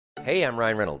Hey, I'm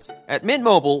Ryan Reynolds. At Mint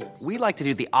Mobile, we like to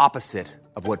do the opposite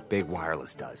of what Big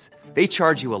Wireless does. They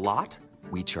charge you a lot,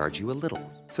 we charge you a little.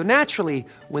 So naturally,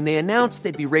 when they announced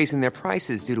they'd be raising their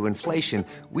prices due to inflation,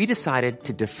 we decided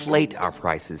to deflate our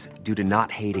prices due to not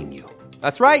hating you.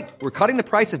 That's right. We're cutting the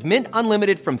price of Mint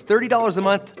Unlimited from $30 a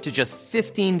month to just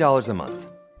 $15 a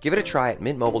month. Give it a try at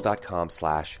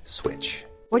mintmobile.com/switch.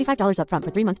 $45 up front for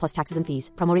 3 months plus taxes and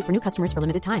fees. Promo rate for new customers for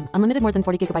limited time. Unlimited more than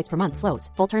 40 gigabytes per month. Slows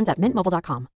full terms at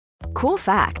mintmobile.com. Cool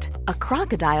fact, a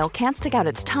crocodile can't stick out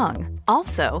its tongue.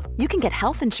 Also, you can get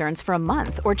health insurance for a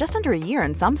month or just under a year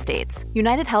in some states.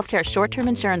 United Healthcare short-term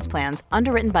insurance plans,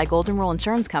 underwritten by Golden Rule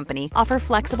Insurance Company, offer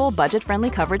flexible, budget-friendly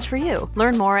coverage for you.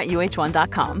 Learn more at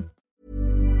uh1.com.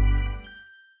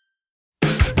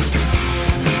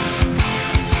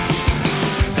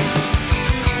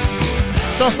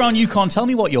 Josh Brown, you can't tell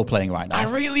me what you're playing right now. I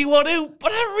really want to,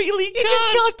 but I really can't. You just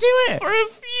can't do it. For a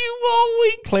few more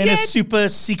weeks Playing yet. a super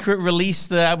secret release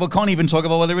that we can't even talk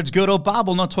about whether it's good or bad.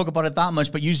 We'll not talk about it that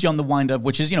much, but usually on the wind-up,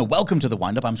 which is, welcome to the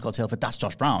wind-up. I'm Scott Tilford. That's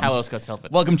Josh Brown. Hello, Scott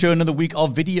Tilford. Welcome to another week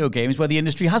of video games where the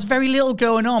industry has very little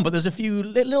going on, but there's a few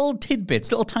little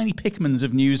tidbits, little tiny Pikmins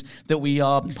of news that we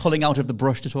are pulling out of the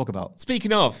brush to talk about.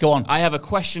 Speaking of, go on. I have a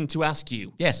question to ask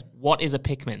you. Yes. What is a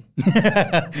Pikmin?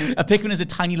 A Pikmin is a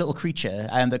tiny little creature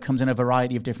that comes in a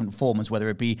variety of different forms, whether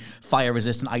it be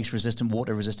fire-resistant, ice-resistant,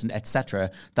 water-resistant, etc.,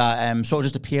 that sort of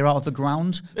just appear out of the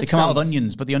ground. They come out of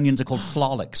onions, but the onions are called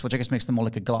florlix, which I guess makes them more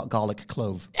like a garlic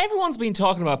clove. Everyone's been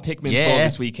talking about Pikmin 4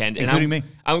 this weekend. Including me.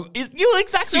 You're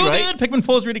exactly so right. Good. Pikmin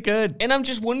 4 is really good. And I'm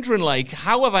just wondering,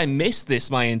 how have I missed this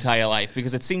my entire life?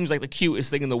 Because it seems like the cutest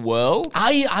thing in the world.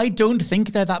 I don't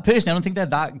think they're that person. I don't think they're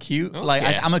that cute.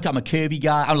 Okay. I'm a Kirby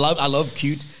guy. I love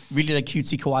cute, really like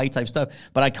cutesy kawaii type stuff.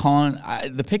 But I can't.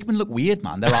 The Pikmin look weird,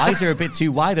 man. Their eyes are a bit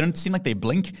too wide. They don't seem like they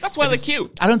blink. That's why they're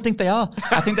cute. I don't think they are.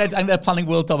 I think they're planning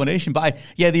world domination. But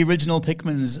the original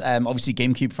Pikmins, obviously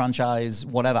GameCube franchise,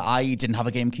 whatever. I didn't have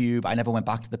a GameCube. I never went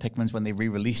back to the Pikmins when they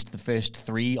re-released the first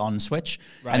 3 on Switch.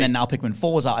 Right. And then now Pikmin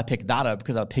 4 was out. I picked that up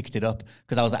because I picked it up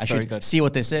because I was like, I should see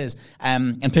what this is.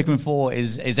 And Pikmin 4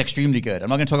 is extremely good. I'm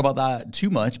not going to talk about that too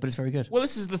much, but it's very good. Well,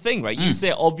 this is the thing, right? You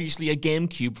say obviously a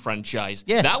GameCube franchise.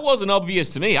 Yeah. That wasn't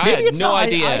obvious to me. I had no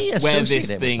idea where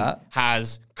this thing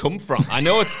has come from. I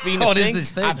know it's been a thing. Is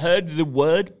this thing? I've heard the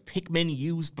word Pikmin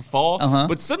used before,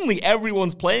 but suddenly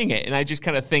everyone's playing it, and I just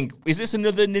kind of think, is this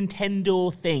another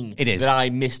Nintendo thing that I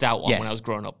missed out on when I was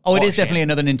growing up? Oh, it is definitely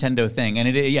another Nintendo thing, and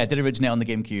it did originate on the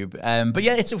GameCube. But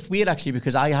it's weird, actually,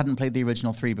 because I hadn't played the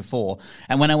original 3 before,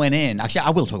 and when I went in, actually,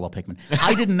 I will talk about Pikmin.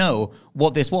 I didn't know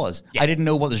what this was. I didn't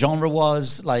know what the genre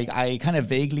was. I kind of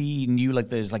vaguely knew,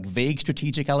 there's, vague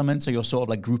strategic elements, so you're sort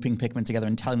of, grouping Pikmin together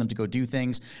and telling them to go do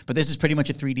things, but this is pretty much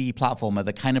a 3D platformer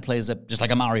that kind of plays just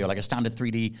like a Mario, like a standard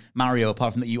 3D Mario,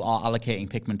 apart from that you are allocating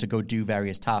Pikmin to go do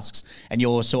various tasks, and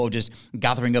you're sort of just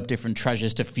gathering up different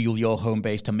treasures to fuel your home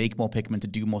base, to make more Pikmin, to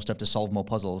do more stuff, to solve more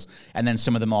puzzles. And then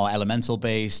some of them are elemental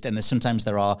based, and sometimes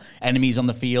there are enemies on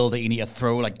the field that you need to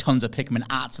throw tons of Pikmin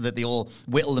at so that they all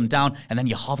whittle them down, and then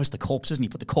you harvest the corpses and you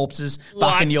put the corpses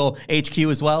back in your HQ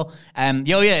as well.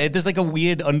 There's a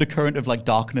weird undercurrent of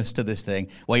darkness to this thing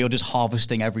where you're just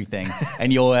harvesting everything.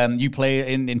 And you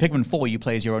play in Pikmin 4, you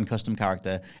play as your own custom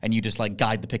character, and you just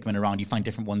guide the Pikmin around. You find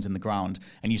different ones in the ground,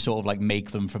 and you sort of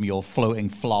make them from your floating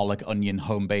flour onion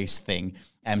home base thing.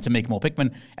 To make more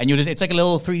Pikmin, and it's like a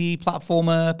little 3D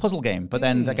platformer puzzle game. But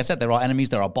then, like I said, there are enemies,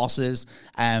 there are bosses,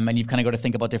 and you've kind of got to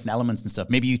think about different elements and stuff.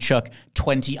 Maybe you chuck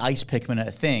 20 ice Pikmin at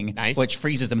a thing, which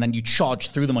freezes them, and then you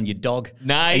charge through them on your dog.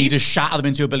 Nice. And you just shatter them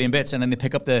into a billion bits, and then they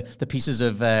pick up the pieces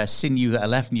of sinew that are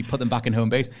left, and you put them back in home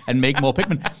base and make more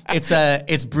Pikmin.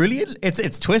 It's brilliant.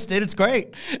 It's twisted. It's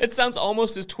great. It sounds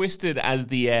almost as twisted as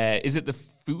the is it the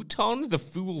Fulton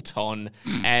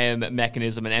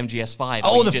mechanism in MGS5.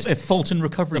 Oh, the Fulton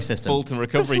recovery system. Fulton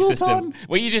recovery system.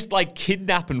 Where you just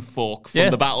kidnapping folk from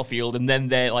the battlefield, and then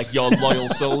they're your loyal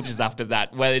soldiers after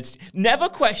that, where it's never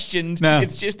questioned. No.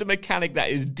 It's just a mechanic that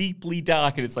is deeply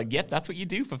dark, and it's yep, that's what you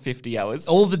do for 50 hours.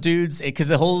 All the dudes, because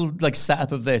the whole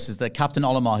setup of this is that Captain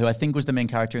Olimar, who I think was the main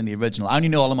character in the original, I only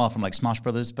know Olimar from Smash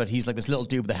Brothers, but he's this little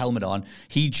dude with a helmet on.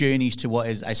 He journeys to what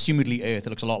is assumedly Earth.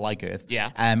 It looks a lot like Earth. Yeah.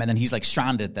 And then he's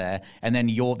stranded there, and then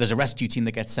there's a rescue team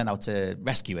that gets sent out to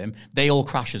rescue him. They all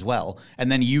crash as well,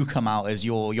 and then you come out as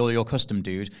your custom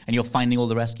dude, and you're finding all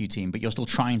the rescue team, but you're still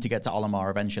trying to get to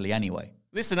Olimar eventually anyway.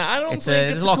 Listen, I don't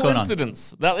think it's a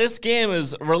coincidence that this game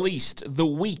is released the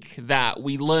week that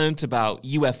we learnt about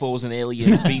UFOs and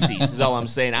alien species, is all I'm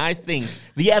saying. I think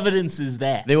the evidence is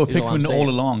there. They were Pikmin all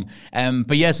along.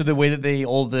 But yeah, so the way that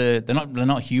they're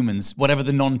not humans, whatever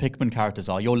the non-Pikmin characters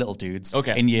are, your little dudes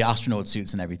in your astronaut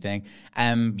suits and everything,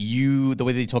 the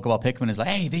way they talk about Pikmin is like,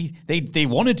 hey, they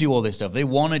want to do all this stuff. They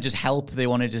want to just help. They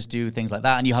want to just do things like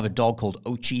that. And you have a dog called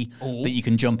Ochi that you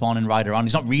can jump on and ride around.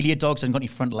 He's not really a dog, so he hasn't got any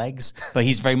front legs, but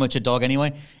he's very much a dog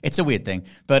anyway. It's a weird thing.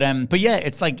 But yeah,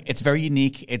 it's very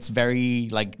unique. It's very,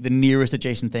 like, the nearest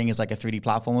adjacent thing is like a 3D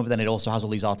platformer, but then it also has all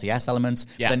these RTS elements.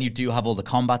 Yeah. Then you do have all the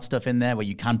combat stuff in there where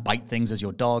you can bite things as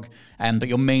your dog, but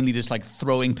you're mainly just like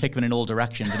throwing Pikmin in all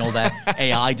directions, and all their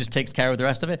AI just takes care of the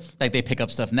rest of it. Like they pick up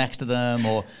stuff next to them,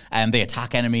 or they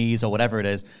attack enemies or whatever it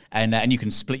is, and you can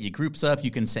split your groups up.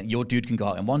 You can send your dude can go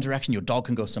out in one direction, your dog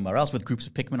can go somewhere else with groups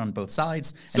of Pikmin on both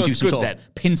sides, and do some sort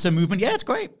of pincer movement. Yeah, it's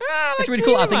great. It's really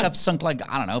cool. I think I've sunk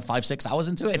 5-6 hours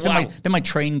into it. It's been my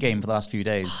train game for the last few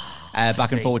days,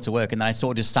 back and forward to work, and then I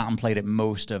sort of just sat and played it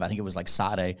most of, I think it was like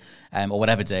Saturday or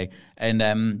whatever day, and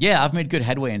I've made good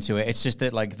headway into it. It's just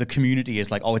that like the community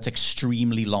is like, it's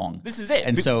extremely long. This is it.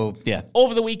 And so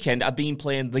over the weekend I've been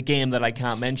playing the game that I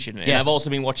can't mention, and I've also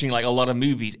been watching like a lot of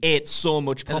movies. It's so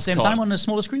much popcorn. At the same time on a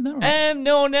smaller screen though?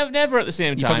 No, never at the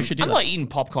same time. Probably should do I'm that. not eating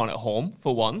popcorn at home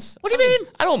for once. What do you mean?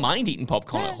 I don't mind eating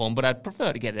popcorn at home, but I'd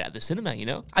prefer to get it at the cinema, you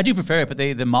know? I do prefer it, but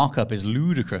the markup is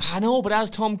ludicrous. I know, but as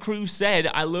Tom Cruise said,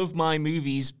 I love my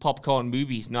movies, popcorn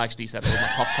movies. No, actually, he said I love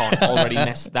my popcorn. Already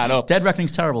messed that up. Dead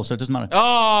Reckoning's terrible, so it doesn't matter. Oh,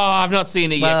 I've not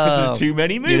seen it yet because there's too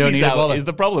many movies out, is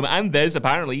the problem. And there's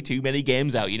apparently too many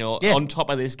games out, you know. Yeah. On top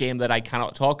of this game that I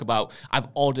cannot talk about, I've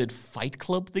ordered Fight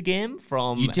Club, the game,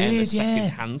 from the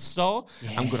second-hand store.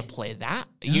 Yeah. I'm going to play that.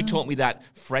 Yeah. You taught me that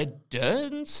Fred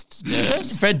Durst?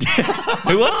 What's he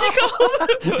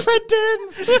called? Fred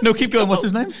Durst. No, keep going. What's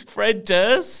his name? Fred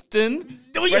Durston.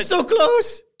 Oh, you're so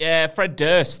close. Yeah, Fred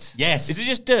Durst. Yes. Is it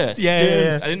just Durst? Yeah.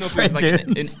 Durst. I didn't know if it was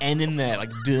like an N in there,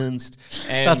 like Durst.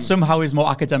 That's somehow his more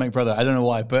academic brother. I don't know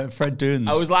why, but Fred Durst.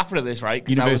 I was laughing at this, right?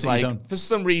 Because I was like, for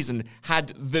some reason, had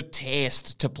the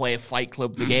taste to play Fight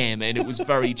Club the game, and it was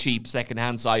very cheap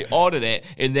secondhand, so I ordered it,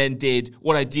 and then did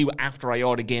what I do after I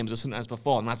order games or sometimes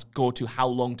before, and that's go to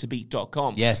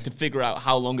howlongtobeat.com to figure out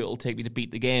how long it'll take me to beat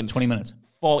the game. 20 minutes.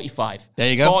 45. There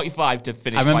you go. 45 to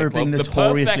finish. I remember Fight Club. being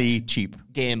notoriously cheap.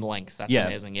 Game length. That's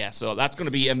amazing. Yeah. So that's going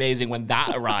to be amazing when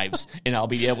that arrives, and I'll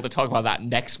be able to talk about that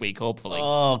next week, hopefully.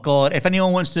 Oh, God. If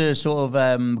anyone wants to sort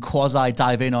of quasi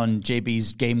dive in on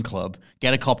JB's Game Club,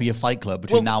 get a copy of Fight Club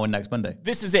between now and next Monday.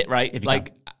 This is it, right?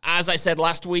 As I said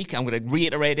last week, I'm going to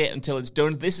reiterate it until it's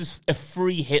done. This is a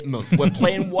free hit month. We're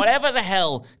playing whatever the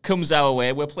hell comes our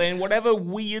way. We're playing whatever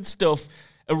weird stuff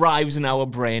arrives in our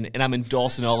brain, and I'm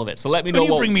endorsing all of it. So let me know.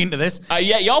 You bring me into this.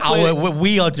 You're playing.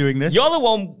 We are doing this. You're the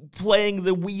one playing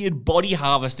the weird body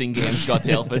harvesting game, Scott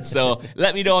Tilford. So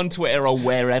let me know on Twitter or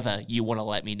wherever you want to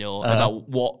let me know about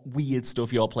what weird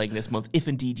stuff you're playing this month, if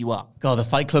indeed you are. God, the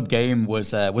Fight Club game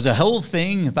was a whole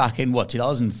thing back in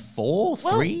 2004,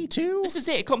 3, 2? This is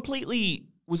it. It completely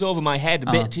was over my head,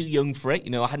 a bit too young for it.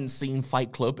 You know, I hadn't seen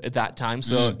Fight Club at that time,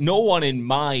 so no one in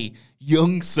my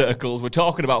young circles were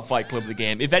talking about Fight Club the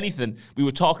game. If anything, we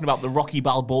were talking about the Rocky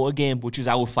Balboa game, which is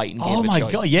our fighting game of choice. Oh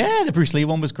my God, yeah, the Bruce Lee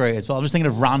one was great as well. I was thinking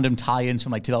of random tie-ins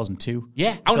from like 2002.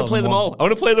 Yeah, I want to play them all.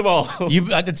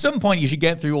 At some point, you should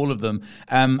get through all of them.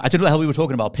 I don't know what the hell we were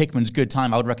talking about. Pikmin's good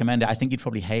time. I would recommend it. I think you'd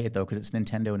probably hate it though, because it's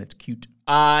Nintendo and it's cute.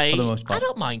 For the most part. I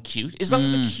don't mind cute, as long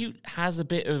as the cute has a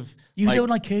bit of... You don't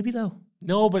like Kirby though?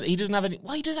 No, but he doesn't have any...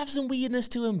 Well, he does have some weirdness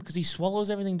to him because he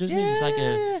swallows everything, doesn't he? He's like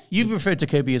a... You've referred to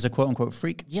Kirby as a quote-unquote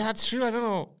freak. Yeah, that's true. I don't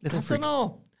know.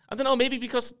 I don't know. Maybe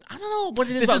because... I don't know what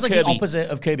it is about Kirby. This is like the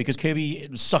opposite of Kirby because Kirby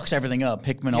sucks everything up.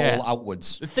 Pikmin all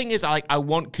outwards. The thing is, I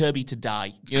want Kirby to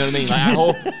die. You know what I mean?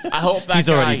 Like, I hope that he's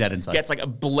guy already dead inside. Gets like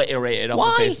obliterated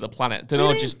off the face of the planet. Don't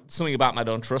know, just something about him I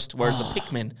don't trust. Whereas the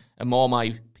Pikmin are more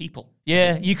my people.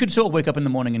 Yeah, you could sort of wake up in the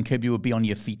morning and Kirby would be on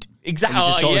your feet. Exactly. And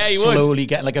you just sort of slowly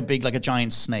get like a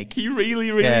giant snake. He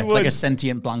really would. Like a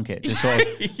sentient blanket, just sort of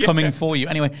coming for you.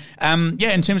 Anyway,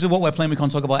 in terms of what we're playing, we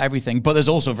can't talk about everything, but there's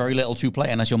also very little to play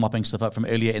unless you're mopping stuff up from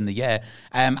earlier in the year.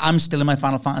 I'm still in my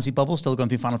Final Fantasy bubble, still going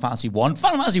through Final Fantasy 1.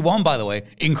 Final Fantasy 1, by the way,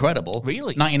 incredible.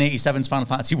 Really? 1987's Final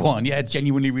Fantasy 1. Yeah, it's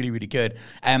genuinely really, really good.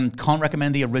 Can't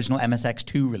recommend the original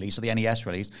MSX2 release or the NES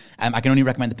release. I can only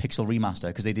recommend the Pixel remaster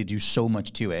because they did do so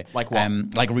much to to it. Like what?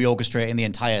 Like reorchestrating the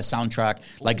entire soundtrack,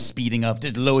 like speeding up.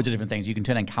 There's loads of different things. You can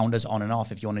turn encounters on and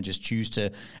off if you want to just choose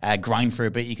to grind for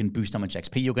a bit. You can boost how much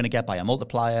XP you're going to get by a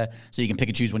multiplier, so you can pick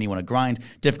and choose when you want to grind.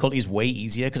 Difficulty is way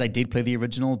easier because I did play the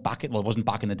original it wasn't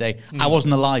back in the day. I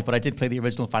wasn't alive, but I did play the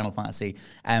original Final Fantasy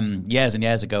years and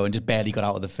years ago, and just barely got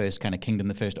out of the first kind of kingdom,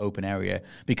 the first open area,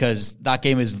 because that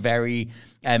game is very...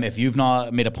 if you've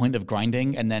not made a point of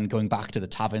grinding and then going back to the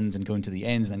taverns and going to the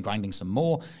inns and then grinding some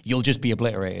more, you'll just be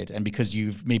obliterated. And because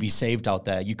you've maybe saved out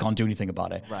there, you can't do anything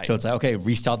about it. Right. So it's like, okay,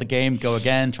 restart the game, go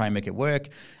again, try and make it work.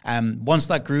 Once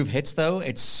that groove hits, though,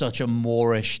 it's such a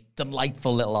Moorish,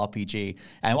 delightful little RPG.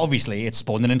 Obviously, it's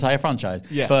spawned an entire franchise,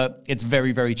 but it's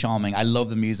very, very charming. I love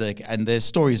the music, and the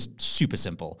story's super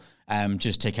simple.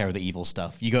 Just take care of the evil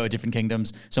stuff. You go to different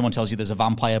kingdoms. Someone tells you there's a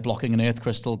vampire blocking an earth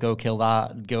crystal. Go kill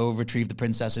that. Go retrieve the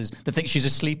princesses. They think she's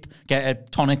asleep. Get a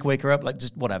tonic, wake her up. Like,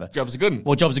 just whatever. Jobs are good.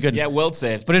 Well, jobs are good. Yeah, world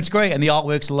saved. But it's great. And the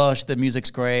artwork's lush. The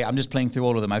music's great. I'm just playing through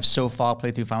all of them. I've so far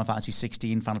played through Final Fantasy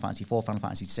 16, Final Fantasy 4, Final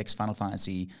Fantasy 6, Final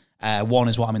Fantasy 1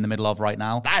 is what I'm in the middle of right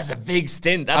now. That's a big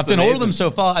stint. That's I've done amazing. all of them so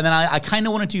far. And then I kind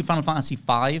of want to do Final Fantasy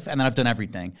 5, and then I've done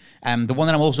everything. The one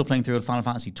that I'm also playing through is Final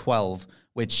Fantasy 12,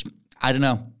 which... I don't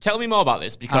know. Tell me more about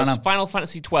this, because Final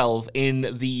Fantasy 12,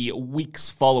 in the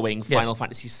weeks following Final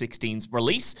Fantasy 16's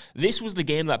release, this was the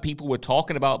game that people were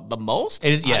talking about the most.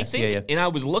 It is, yes, I think. And I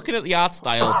was looking at the art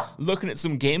style, looking at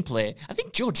some gameplay. I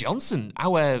think Joe Johnson,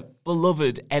 our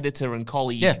beloved editor and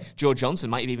colleague, Joe Johnson,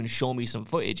 might have even shown me some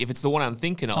footage, if it's the one I'm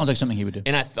thinking of. Sounds like something he would do.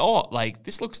 And I thought, like,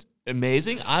 this looks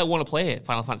amazing. I want to play it,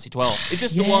 Final Fantasy 12. Is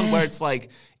this the one where it's like,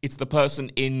 it's the person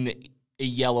in a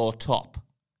yellow top?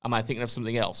 Am I thinking of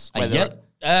something else?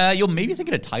 You're maybe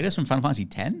thinking of Titus from Final Fantasy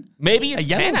 10? Maybe it's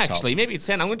 10, actually. Maybe it's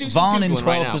 10. I'm going to do some Vaughn in Googling 12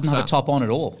 right now, doesn't have a top on at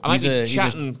all. I might be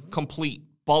chatting complete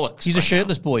bollocks. He's a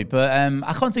shirtless boy, but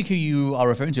I can't think who you are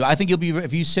referring to. I think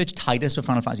if you search Titus for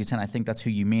Final Fantasy X, I think that's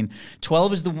who you mean.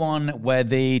 12 is the one where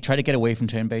they try to get away from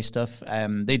turn-based stuff.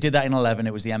 They did that in 11.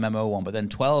 It was the MMO one, but then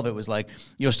 12, it was like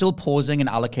you're still pausing and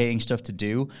allocating stuff to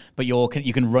do, but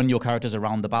you can run your characters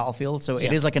around the battlefield. So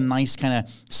it is like a nice kind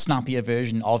of snappier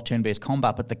version of turn-based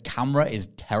combat, but the camera is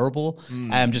terrible.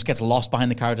 Just gets lost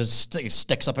behind the characters,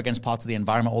 sticks up against parts of the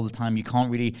environment all the time. You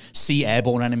can't really see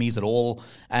airborne enemies at all.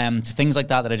 Things like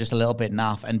that are just a little bit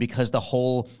naff. And because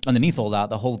underneath all that,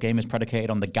 the whole game is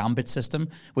predicated on the Gambit system,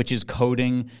 which is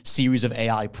coding series of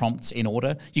AI prompts in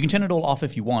order. You can turn it all off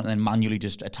if you want, and then manually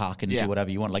just attack and do whatever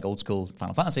you want, like old school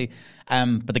Final Fantasy.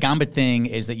 But the Gambit thing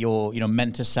is that you're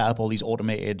meant to set up all these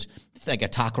automated like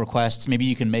attack requests. Maybe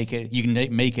you can make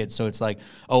it so it's like,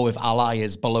 oh, if ally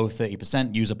is below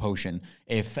 30%, use a potion.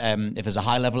 If there's a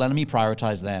high level enemy,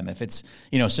 prioritize them. If it's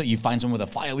so you find someone with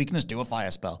a fire weakness, do a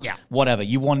fire spell. Yeah, whatever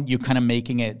you're kind of making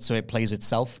it so it plays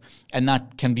itself, and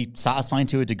that can be satisfying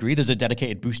to a degree. There's a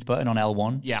dedicated boost button on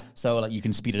L1. Yeah, so like you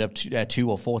can speed it up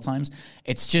 2 or 4 times.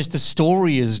 It's just the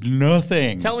story is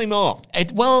nothing. Tell me more.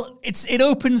 It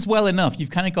opens well enough.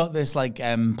 You've kind of got this like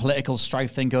political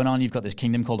strife thing going on. You've got this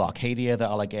kingdom called Arcadia that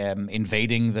are like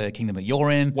invading the kingdom that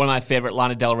you're in. One of my favorite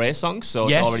Lana Del Rey songs, so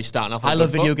it's already starting off. I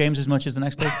love video games as much as the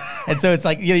next place. And so it's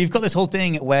like, you've got this whole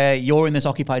thing where you're in this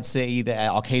occupied city, the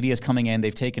Arcadia's coming in,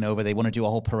 they've taken over, they want to do a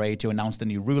whole parade to announce the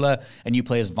new ruler, and you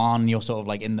play as Vaughn, you're sort of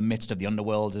like in the midst of the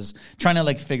underworld, is trying to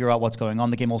like figure out what's going on.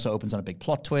 The game also opens on a big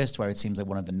plot twist where it seems like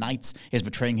one of the knights is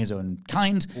betraying his own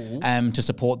kind to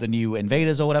support the new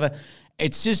invaders or whatever.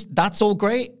 It's just, that's all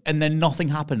great, and then nothing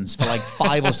happens for like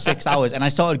 5 or 6 hours. And I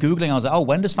started Googling, I was like, oh,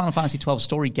 when does Final Fantasy 12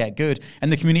 story get good?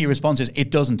 And the community response is, it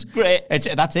doesn't. Great.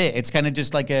 That's it. It's kind of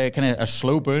just like a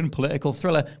slow burn political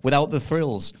thriller without the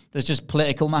thrills. There's just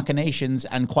political machinations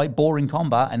and quite boring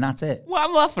combat, and that's it. Well,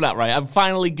 I'm laughing at, right? I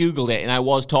finally Googled it, and I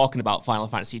was talking about Final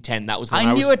Fantasy X. That was the one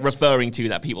I was referring to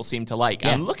that people seem to like.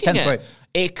 Yeah, I'm looking at great.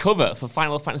 A cover for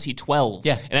Final Fantasy 12.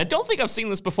 Yeah. And I don't think I've seen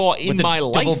this before in With my the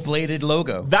life. double-bladed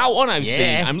logo. That one I've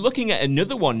seen. I'm looking at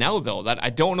another one now, though, that I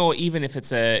don't know even if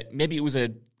it's maybe it was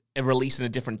a release in a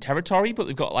different territory, but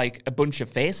they've got like a bunch of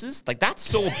faces. Like, that's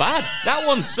so bad. That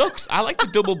one sucks. I like the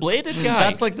double-bladed guy.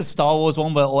 That's like the Star Wars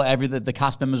one where the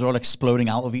cast members are all exploding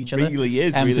out of each other. Really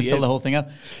is. To fill the whole thing up.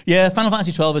 Yeah, Final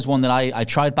Fantasy 12 is one that I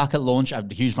tried back at launch. I'm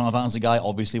a huge Final Fantasy guy,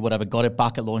 obviously, whatever. Got it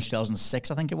back at launch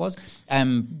 2006, I think it was.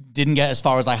 Didn't get as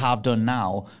far as I have done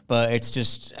now, but it's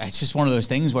just one of those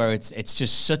things where it's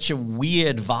just such a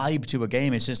weird vibe to a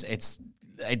game. It's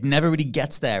it never really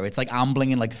gets there. It's like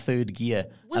ambling in like third gear,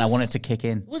 and I want it to kick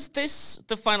in. Was this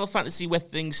the Final Fantasy where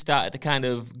things started to kind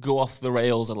of go off the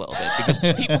rails a little bit?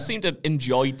 Because people seem to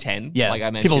enjoy 10, like I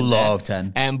mentioned. People love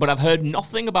 10. But I've heard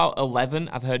nothing about 11.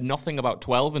 I've heard nothing about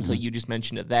 12 until you just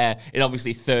mentioned it there. And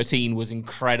obviously 13 was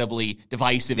incredibly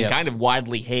divisive and kind of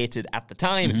widely hated at the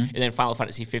time. And then Final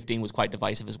Fantasy 15 was quite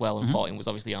divisive as well. And 14 was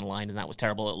obviously online, and that was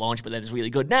terrible at launch, but that is really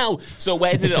good now. So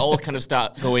where did it all kind of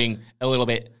start going a little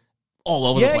bit all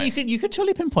over the place? Yeah, you could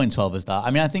totally pinpoint 12 as that.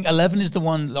 I mean, I think 11 is the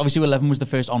one. Obviously, 11 was the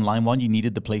first online one. You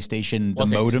needed the PlayStation, the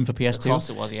modem for PS2. Of course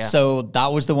it was, yeah. So that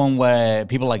was the one where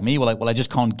people like me were like, well, I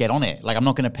just can't get on it. Like, I'm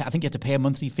not going to pay. I think you had to pay a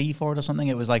monthly fee for it or something.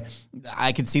 It was like,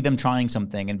 I could see them trying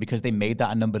something. And because they made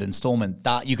that a numbered installment,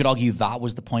 that you could argue that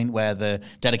was the point where the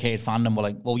dedicated fandom were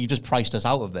like, well, you just priced us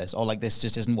out of this. Or like, this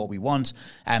just isn't what we want.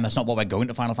 And that's not what we're going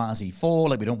to Final Fantasy 4.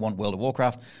 Like, we don't want World of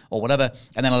Warcraft or whatever.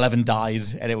 And then 11 died.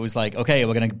 And it was like, okay,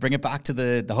 we're going to bring it back to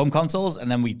the home consoles, and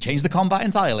then we changed the combat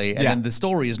entirely, and then the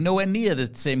story is nowhere near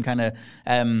the same kind of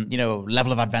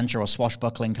level of adventure or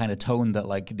swashbuckling kind of tone that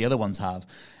like the other ones have.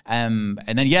 And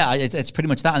then it's pretty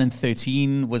much that. And then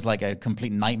 13 was like a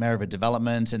complete nightmare of a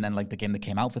development, and then like the game that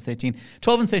came out for 13.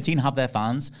 12 and 13 have their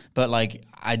fans, but like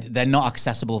they're not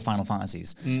accessible Final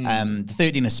Fantasies.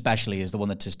 13 especially is the one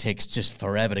that just takes just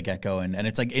forever to get going, and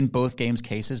it's like in both games'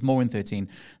 cases, more in 13,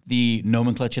 the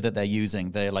nomenclature that they're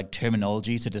using, the like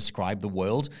terminology to describe the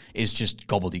world is just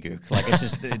gobbledygook. Like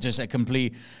it's just a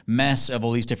complete mess of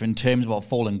all these different terms about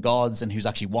fallen gods and who's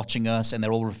actually watching us, and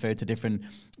they're all referred to different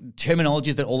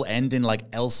terminologies that all end in like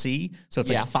LC, so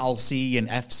it's like FALC and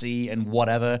FC and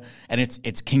whatever, and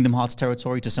it's Kingdom Hearts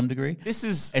territory to some degree. It's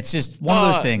just one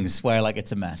of those things where like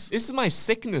it's a mess. This is my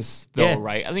sickness though,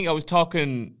 right? I think I was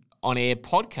talking on a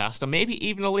podcast, or maybe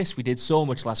even a list we did so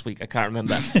much last week, I can't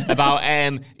remember, about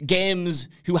games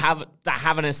that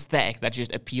have an aesthetic that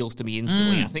just appeals to me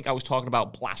instantly. I think I was talking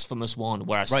about Blasphemous 1,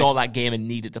 where I saw that game and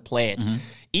needed to play it.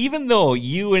 Even though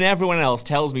you and everyone else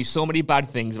tells me so many bad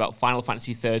things about Final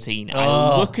Fantasy 13,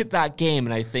 I look at that game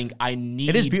and I think I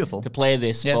need to play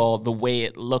this for the way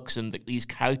it looks and these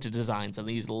character designs and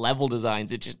these level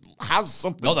designs. It just has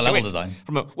something Not the level design.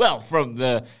 From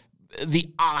the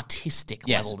artistic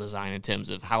level design in terms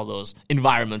of how those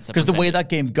environments are because the way that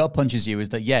game gut punches you is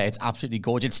that it's absolutely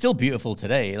gorgeous. It's still beautiful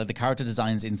today. Like the character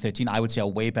designs in 13 I would say are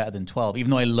way better than 12,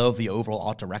 even though I love the overall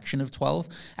art direction of 12,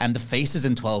 and the faces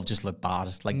in 12 just look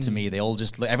bad. Like to me they all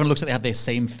just everyone looks like they have their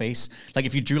same face. Like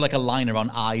if you drew like a line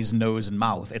around eyes, nose and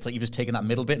mouth, it's like you've just taken that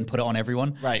middle bit and put it on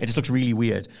everyone. It just looks really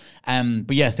weird.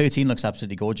 But 13 looks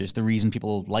absolutely gorgeous. The reason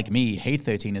people like me hate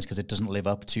 13 is because it doesn't live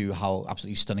up to how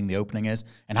absolutely stunning the opening is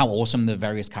and how awesome the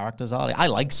various characters are. Like, I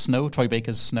like Snow, Troy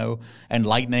Baker's Snow, and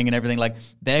Lightning and everything. Like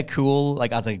they're cool,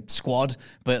 like as a squad,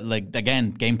 but like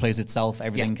again, gameplays itself,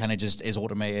 everything kind of just is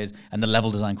automated, and the level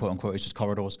design, quote unquote, is just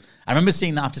corridors. I remember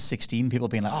seeing that after 16, people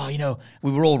being like, "Oh,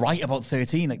 we were all right about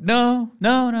 13." Like, no,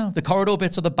 the corridor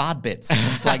bits are the bad bits.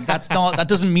 Like that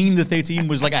doesn't mean that 13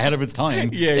 was like ahead of its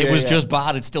time. It was just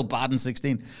bad. It's still bad in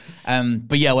 16.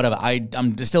 But whatever.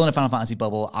 I'm still in a Final Fantasy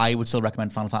bubble. I would still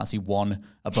recommend Final Fantasy 1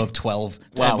 above 12.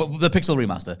 But the Pixel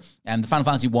Remaster. And the Final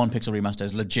Fantasy 1 Pixel Remaster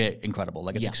is legit incredible.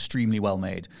 Like, it's extremely well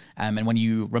made. And when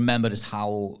you remember just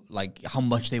how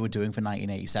much they were doing for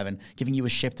 1987, giving you a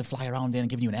ship to fly around in,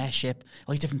 giving you an airship,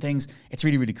 all these different things, it's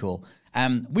really, really cool.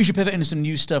 We should pivot into some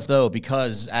new stuff, though,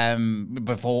 because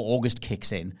before August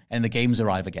kicks in and the games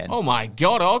arrive again. Oh, my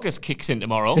God, August kicks in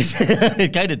tomorrow.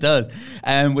 It kind of does.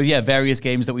 With various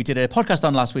games that we did a podcast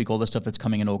on last week, all the stuff that's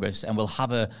coming in August, and we'll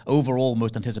have a overall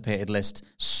most anticipated list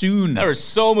soon. There is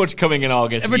so much coming in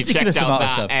August. A ridiculous amount of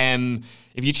stuff.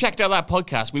 If you checked out that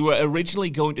podcast, we were originally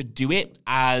going to do it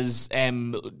as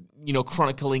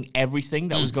chronicling everything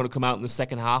that was going to come out in the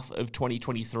second half of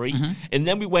 2023. And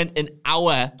then we went an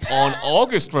hour on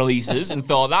August releases and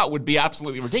thought that would be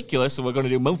absolutely ridiculous. So we're going to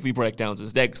do monthly breakdowns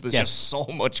instead, because there's just so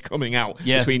much coming out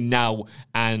between now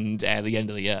and the end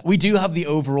of the year. We do have the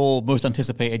overall most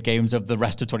anticipated games of the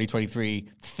rest of 2023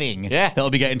 thing that'll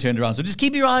be getting turned around. So just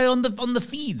keep your eye on the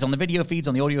feeds, on the video feeds,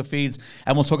 on the audio feeds,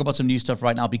 and we'll talk about some new stuff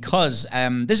right now, because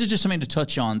this is just something to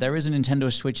touch on. There is a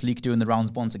Nintendo Switch leak doing the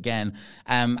rounds once again.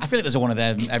 I feel like there's one of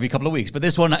them every couple of weeks, but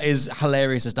this one is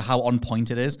hilarious as to how on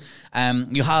point it is.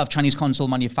 You have Chinese console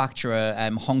manufacturer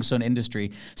Hong Sun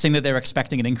Industry saying that they're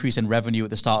expecting an increase in revenue at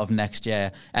the start of next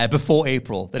year, before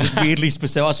April. That is weirdly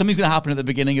specific. Something's going to happen at the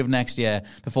beginning of next year,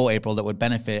 before April, that would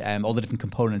benefit all the different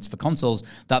components for consoles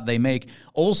that they make.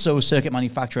 Also, circuit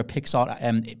manufacturer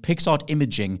Pixart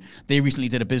Imaging, they recently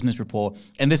did a business report,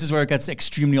 and this is where it gets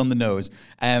extremely on the nose.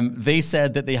 They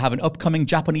said that they have an upcoming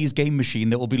Japanese game machine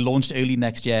that will be launched early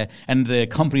next year and the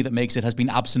company that makes it has been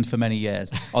absent for many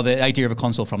years, or the idea of a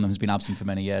console from them has been absent for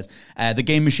many years. The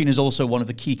Game Machine is also one of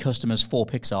the key customers for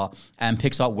Pixar, and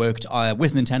Pixar worked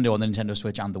with Nintendo on the Nintendo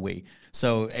Switch and the Wii.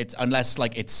 So it's unless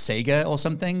like it's Sega or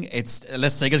something,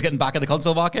 unless Sega's getting back in the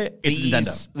console market, it's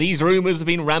Nintendo. These rumors have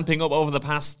been ramping up over the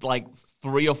past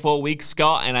 3 or 4 weeks,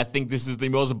 Scott, and I think this is the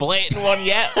most blatant one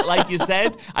yet, like you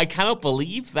said. I cannot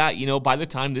believe that, by the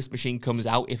time this machine comes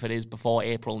out, if it is before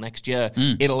April next year,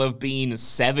 it'll have been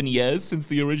 7 years since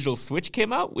the original Switch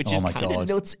came out, which is kind of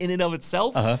nuts in and of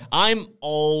itself. I'm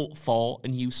all for a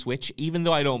new Switch, even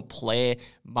though I don't play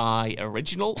my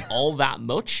original all that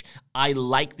much. I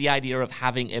like the idea of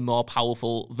having a more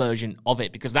powerful version of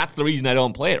it, because that's the reason I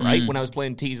don't play it, right? When I was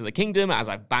playing Tears of the Kingdom, as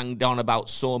I've banged on about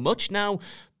so much now,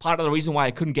 part of the reason why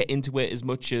I couldn't get into it as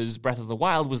much as Breath of the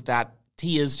Wild was that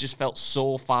Tears just felt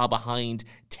so far behind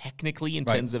technically in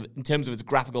terms of its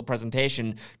graphical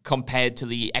presentation compared to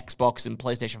the Xbox and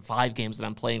PlayStation 5 games that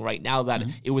I'm playing right now, that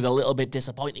it was a little bit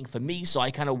disappointing for me. So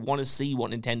I kind of want to see what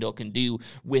Nintendo can do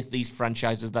with these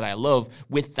franchises that I love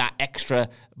with that extra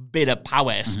bit of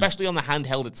power, especially on the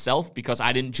handheld itself, because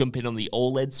I didn't jump in on the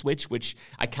OLED Switch, which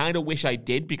I kind of wish I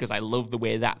did because I love the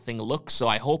way that thing looks. So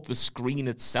I hope the screen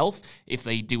itself, if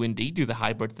they do indeed do the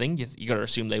hybrid thing, you got to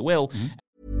assume they will.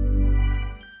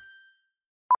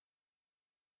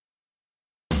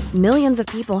 Millions of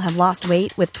people have lost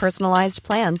weight with personalized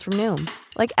plans from Noom.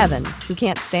 Like Evan, who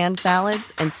can't stand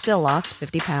salads and still lost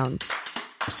 50 pounds.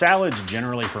 Salads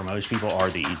generally for most people are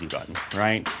the easy button,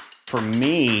 right? For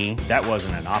me, that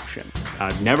wasn't an option.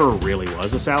 I never really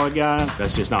was a salad guy.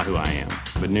 That's just not who I am.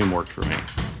 But Noom worked for me.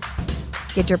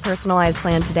 Get your personalized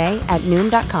plan today at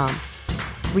Noom.com.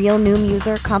 Real Noom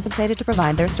user compensated to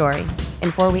provide their story.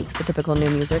 In 4 weeks, the typical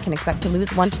Noom user can expect to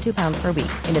lose 1 to 2 pounds per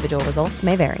week. Individual results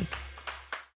may vary.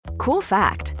 Cool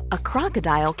fact, a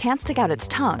crocodile can't stick out its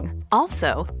tongue.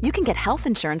 Also, you can get health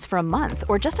insurance for a month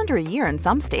or just under a year in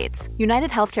some states.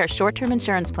 United Healthcare short-term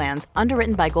insurance plans,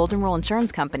 underwritten by Golden Rule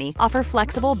Insurance Company, offer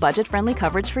flexible, budget-friendly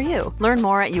coverage for you. Learn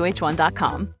more at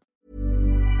uh1.com.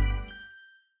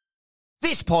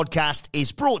 This podcast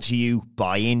is brought to you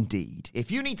by Indeed.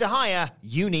 If you need to hire,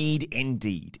 you need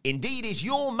Indeed. Indeed is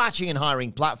your matching and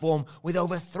hiring platform with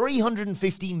over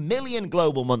 350 million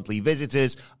global monthly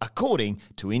visitors, according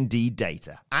to Indeed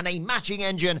data, and a matching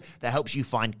engine that helps you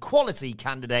find quality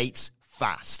candidates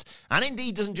fast. And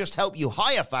Indeed doesn't just help you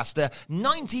hire faster.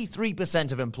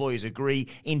 93% of employers agree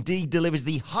Indeed delivers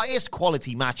the highest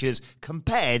quality matches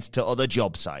compared to other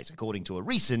job sites, according to a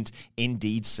recent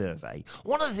Indeed survey.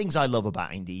 One of the things I love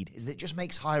about Indeed is that it just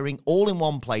makes hiring all in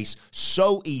one place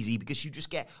so easy, because you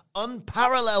just get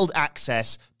unparalleled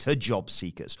access to job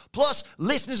seekers. Plus,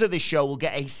 listeners of this show will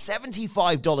get a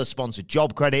 $75 sponsored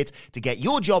job credit to get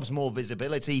your jobs more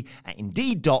visibility at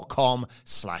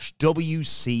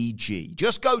Indeed.com/WCG.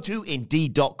 Just go to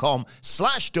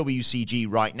Indeed.com/WCG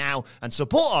right now and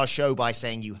support our show by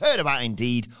saying you heard about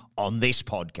Indeed on this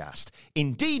podcast.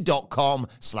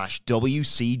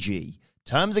 Indeed.com/WCG.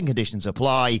 Terms and conditions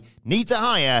apply. Need to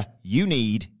hire? You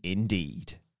need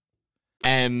Indeed.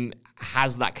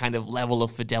 Has that kind of level of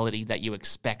fidelity that you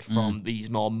expect from these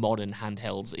more modern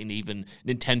handhelds in even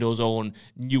Nintendo's own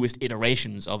newest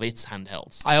iterations of its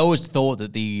handhelds. I always thought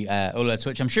that the OLED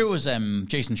Switch, I'm sure it was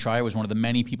Jason Schreier was one of the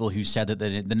many people who said that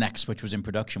the next Switch was in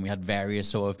production. We had various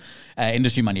sort of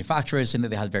industry manufacturers saying that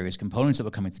they had various components that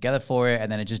were coming together for it,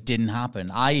 and then it just didn't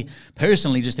happen. I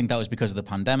personally just think that was because of the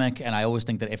pandemic, and I always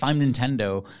think that if I'm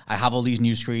Nintendo, I have all these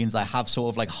new screens, I have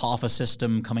sort of like half a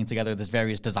system coming together, there's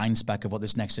various design spec of what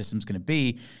this next system's going to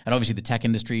be, and obviously the tech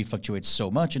industry fluctuates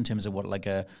so much in terms of what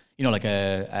the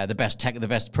best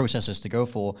processors to go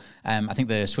for. I think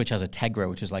the Switch has a Tegra,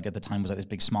 which is like at the time was like this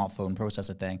big smartphone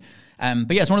processor thing.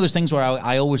 But yeah, it's one of those things where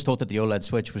I always thought that the OLED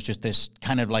Switch was just this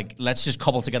kind of like, let's just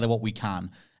cobble together what we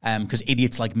can, because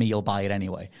idiots like me will buy it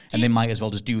anyway, and they might as well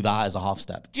just do that as a half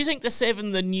step. Do you think they're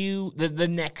saving the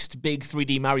next big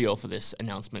 3D Mario for this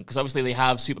announcement? Because obviously they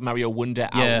have Super Mario Wonder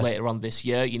out later on this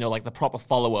year, like the proper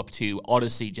follow-up to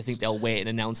Odyssey. Do you think they'll wait and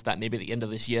announce that maybe at the end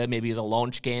of this year, maybe as a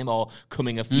launch game, or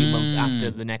coming a few months after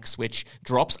the next Switch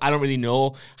drops? I don't really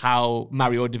know how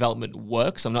Mario development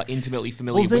works. I'm not intimately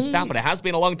familiar with that, but it has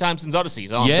been a long time since Odyssey.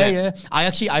 So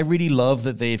I really love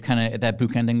that they're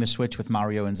bookending the Switch with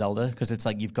Mario and Zelda, because it's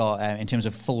like you've you've got, in terms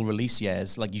of full release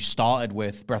years, like you started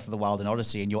with Breath of the Wild and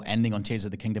Odyssey, and you're ending on Tears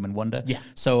of the Kingdom and Wonder. Yeah.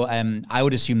 So I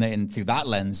would assume that through that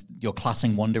lens, you're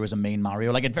classing Wonder as a main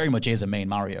Mario. Like, it very much is a main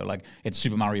Mario. Like, it's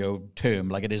Super Mario term.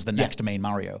 Like, it is the next main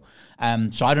Mario.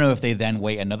 So I don't know if they then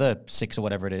wait another 6 or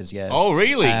whatever it is years. Oh,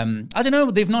 really? I don't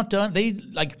know. They've not done...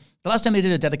 The last time they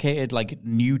did a dedicated, like,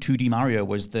 new 2D Mario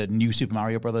was the new Super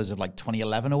Mario Brothers of, like,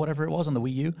 2011 or whatever it was on the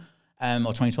Wii U,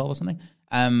 or 2012 or something.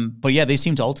 But yeah, they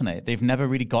seem to alternate. They've never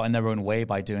really got in their own way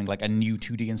by doing, like, a new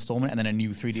 2D installment and then a new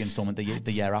 3D installment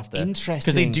the year after. Interesting.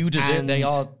 Because they do deserve... They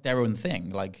are their own thing.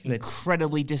 Like,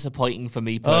 incredibly disappointing for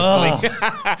me personally.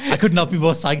 I could not be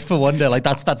more psyched for Wonder. Like,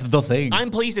 that's the thing. I'm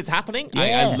pleased it's happening.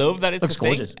 Yeah. I love that it's Looks a thing.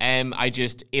 gorgeous. I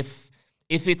just... If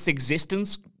its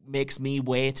existence makes me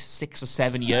wait 6 or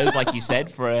 7 years, like you said,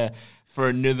 for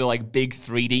another like big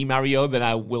 3D Mario, then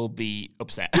I will be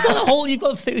upset. You've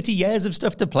got 30 years of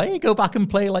stuff to play. Go back and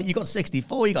play, like, you got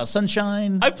 64, you got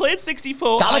Sunshine. I played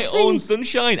 64. Galaxy? I own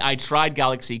Sunshine. I tried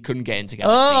Galaxy, couldn't get into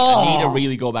Galaxy. I need to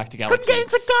really go back to Galaxy. Couldn't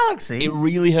get into Galaxy? It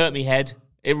really hurt my head.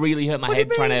 It really hurt my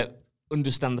head trying to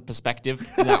understand the perspective.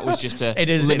 That was just a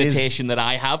limitation that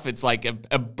I have. It's like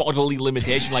a bodily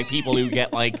limitation, like people who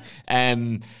get like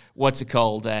what's it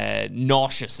called,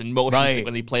 nauseous and motion sick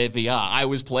when they play VR. I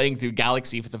was playing through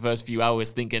Galaxy for the first few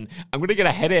hours thinking, I'm going to get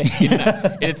a headache.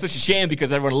 And it's such a shame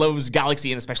because everyone loves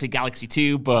Galaxy and especially Galaxy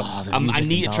 2, but I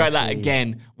need to try that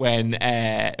again when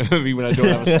I don't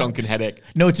have a stonking headache.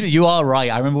 No, you are right.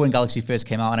 I remember when Galaxy first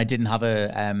came out and I didn't have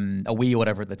a Wii or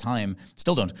whatever at the time.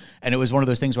 Still don't. And it was one of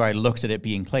those things where I looked at it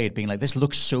being played, being like, this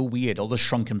looks so weird. All the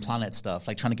shrunken planet stuff,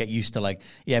 like trying to get used to like,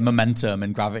 momentum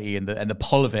and gravity and the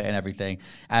pull of it and everything.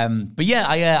 But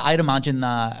yeah, I'd imagine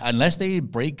that unless they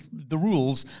break the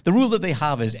rules, the rule that they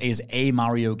have is a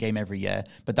Mario game every year,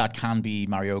 but that can be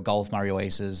Mario Golf, Mario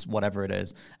Aces, whatever it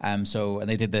is. And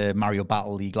they did the Mario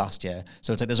Battle League last year.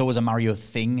 So it's like there's always a Mario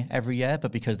thing every year,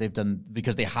 but because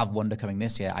they have Wonder coming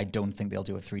this year, I don't think they'll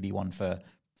do a 3D one for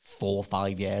 4 or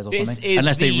 5 years or something,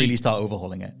 unless they really start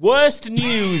overhauling it. Worst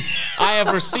news I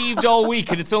have received all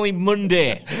week, and it's only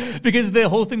Monday. Because the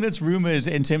whole thing that's rumored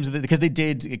in terms of because they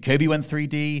did Kirby went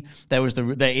 3D. There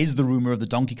is the rumor of the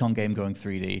Donkey Kong game going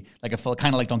 3D, like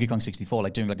kind of like Donkey Kong 64,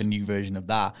 like doing like a new version of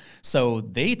that. So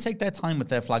they take their time with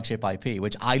their flagship IP,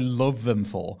 which I love them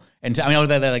for. And I mean,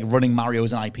 they're like running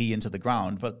Mario's and IP into the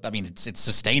ground, but I mean, it's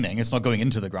sustaining. It's not going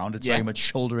into the ground. It's very much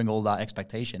shouldering all that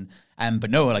expectation.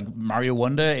 But no, like Mario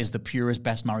Wonder is the purest,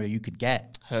 best Mario you could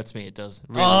get. Hurts me, it does. It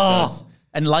really does.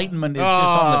 Enlightenment is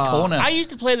just on the corner. I used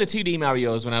to play the 2D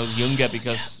Marios when I was younger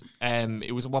because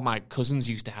it was what my cousins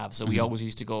used to have, so we always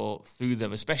used to go through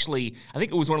them. Especially, I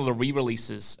think it was one of the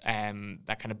re-releases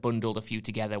that kind of bundled a few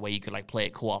together where you could like play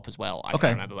it co-op as well. I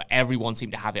can't remember, but everyone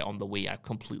seemed to have it on the Wii. I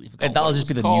completely forgot. That'll just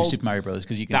be the new Super Mario Brothers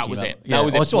because you can. That team was up. it. Yeah. That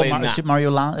was it. Super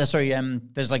Mario Land.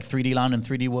 There's like 3D Land and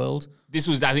 3D World. This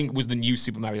was, I think, was the new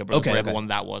Super Mario Bros. Whatever one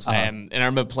that was. And I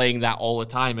remember playing that all the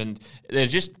time. And they're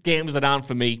just games that aren't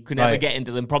for me. Could never get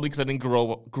into them, probably because I didn't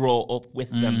grow up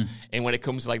with them. And when it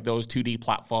comes to like those 2D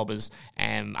platformers,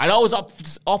 I'd always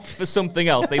opt for something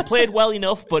else. They played well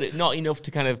enough, but not enough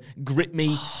to kind of grip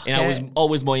me. And I was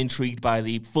always more intrigued by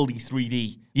the fully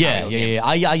 3D. Yeah.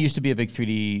 I used to be a big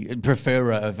 3D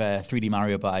preferer of 3D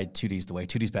Mario, but 2D's the way.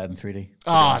 2D's better than 3D.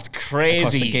 Oh, it's crazy.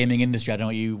 Across the gaming industry, I don't know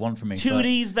what you want from me.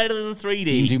 2D's better than 3D.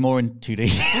 You can do more in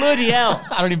 2D. Bloody hell.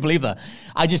 I don't even believe that.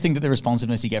 I just think that the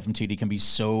responsiveness you get from 2D can be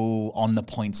so on the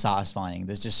point satisfying.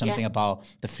 There's just something about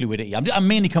the fluidity. I'm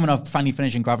mainly coming off finally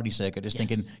finishing Gravity Circuit, just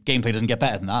thinking gameplay doesn't get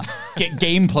better than that.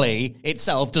 Gameplay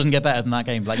itself doesn't get better than that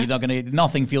game. Like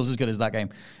nothing feels as good as that game.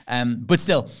 But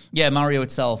still, Mario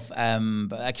itself,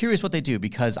 curious what they do,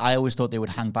 because I always thought they would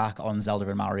hang back on Zelda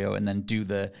and Mario and then do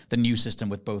the new system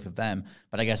with both of them.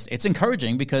 But I guess it's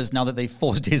encouraging because now that they've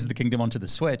forced Tears of the Kingdom onto the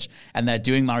Switch and they're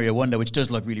doing Mario Wonder, which does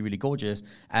look really, really gorgeous,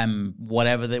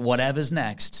 whatever's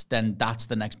next, then that's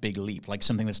the next big leap, like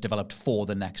something that's developed for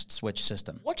the next Switch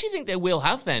system. What do you think they will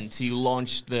have then to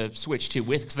launch the Switch 2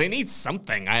 with? Because they need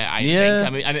something, I think. I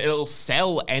mean, and it'll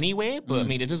sell anyway, but I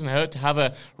mean, it doesn't hurt to have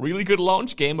a really good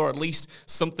launch game or at least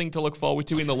something to look forward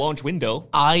to in the launch window.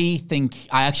 I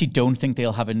actually don't think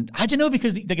they'll have I don't know,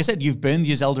 because like I said, you've burned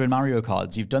your Zelda and Mario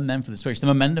cards. You've done them for the Switch. The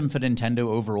momentum for Nintendo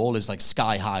overall is like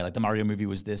sky high. Like the Mario movie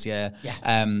was this year.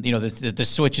 Yeah. The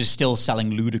Switch is still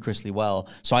selling ludicrously well.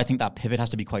 So I think that pivot has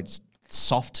to be quite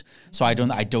soft. So I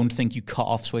don't think you cut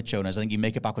off Switch owners. I think you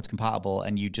make it backwards compatible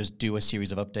and you just do a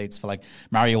series of updates for like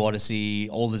Mario Odyssey,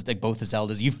 all this, like both the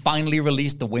Zeldas. You finally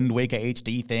released the Wind Waker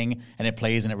HD thing and it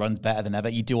plays and it runs better than ever.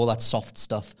 You do all that soft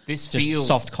stuff. This just feels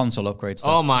soft console upgrade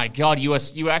stuff. Oh my god, you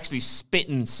were actually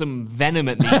spitting some venom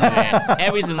at me today.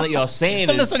 Everything that you're saying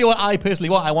That's is necessarily what I personally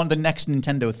want. I want the next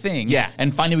Nintendo thing. Yeah.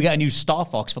 And finally we get a new Star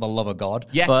Fox, for the love of God.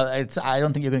 Yes. But I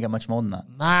don't think you're going to get much more than that.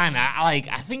 Man, I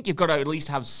think you've got to at least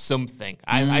have something.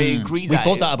 I agree We that.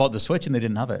 thought that about the Switch and they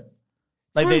didn't have it.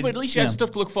 Like True, but at least you had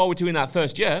stuff to look forward to in that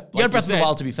first year. You had Breath of the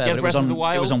Wild, to be fair, but it was on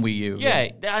Wii U. Yeah,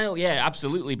 I know, yeah,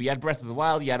 absolutely. But you had Breath of the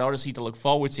Wild, you had Odyssey to look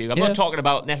forward to. I'm not talking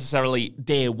about necessarily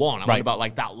day one. I'm talking about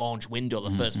like that launch window,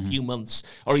 the first few months,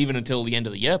 or even until the end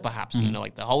of the year, perhaps, you know,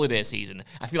 like the holiday season.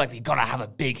 I feel like they've got to have a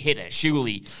big hitter,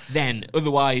 surely, then.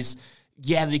 Otherwise,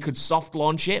 yeah, they could soft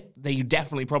launch it. They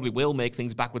definitely probably will make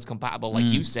things backwards compatible, like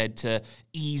you said, to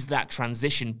ease that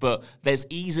transition. But there's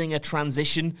easing a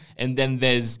transition, and then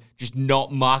there's just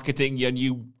not marketing your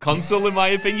new console, in my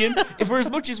opinion. If for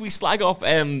as much as we slag off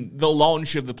the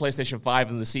launch of the PlayStation 5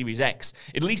 and the Series X,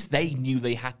 at least they knew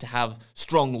they had to have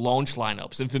strong launch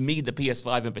lineups. And for me, the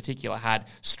PS5 in particular had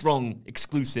strong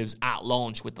exclusives at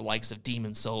launch with the likes of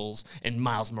Demon's Souls and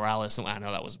Miles Morales. I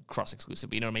know that was cross-exclusive,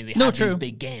 but you know what I mean? They had these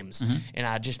big games. And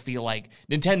I just feel like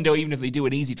Nintendo, even if they do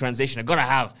an easy transition, are going to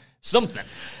have something.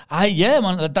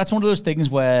 Man, that's one of those things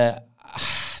where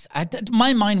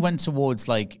my mind went towards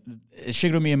like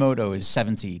Shigeru Miyamoto is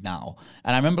 70 now,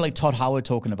 and I remember like Todd Howard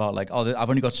talking about like, oh, I've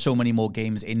only got so many more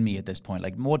games in me at this point.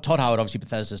 Like more Todd Howard, obviously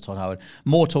Bethesda's Todd Howard,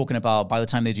 more talking about by the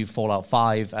time they do Fallout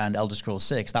 5 and Elder Scrolls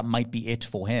 6, that might be it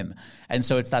for him. And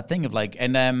so it's that thing of like,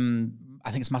 and I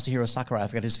think it's Masahiro Sakurai, I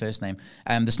forget his first name,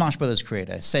 the Smash Brothers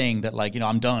creator, saying that, like, you know,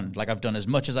 I'm done. Like, I've done as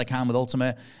much as I can with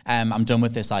Ultimate. I'm done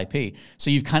with this IP. So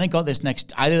you've kind of got this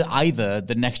next, either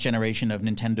the next generation of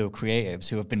Nintendo creatives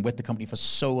who have been with the company for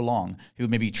so long, who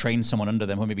maybe trained someone under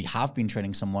them, who maybe have been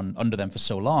training someone under them for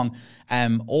so long,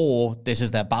 or this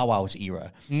is their bow out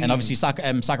era. And obviously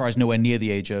Sakurai's nowhere near the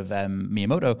age of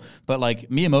Miyamoto, but like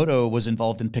Miyamoto was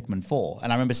involved in Pikmin 4.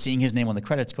 And I remember seeing his name on the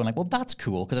credits going like, well, that's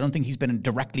cool, because I don't think he's been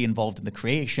directly involved in the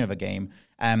creation of a game.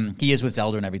 He is with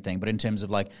Zelda and everything, but in terms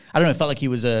of like, I don't know, it felt like he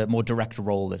was a more direct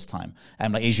role this time.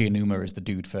 Like Eiji Aonuma is the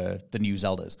dude for the new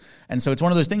Zeldas. And so it's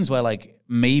one of those things where like,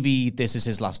 maybe this is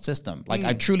his last system. Like,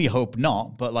 I truly hope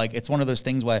not, but like, it's one of those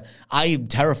things where I'm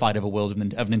terrified of a world of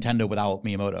Nintendo without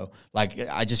Miyamoto. Like,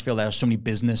 I just feel there are so many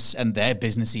business, and they're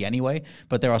businessy anyway,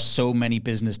 but there are so many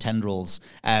business tendrils,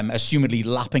 assumedly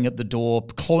lapping at the door,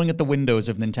 clawing at the windows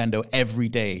of Nintendo every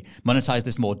day. Monetize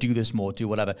this more, do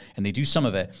whatever. And they do some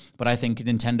of it, but I think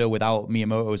Nintendo without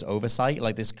Miyamoto's oversight,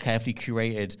 like this carefully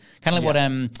curated, kind of like what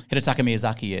Hidetaka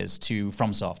Miyazaki is to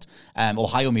FromSoft, or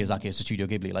Hayao Miyazaki is to Studio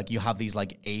Ghibli. Like, you have these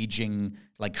like aging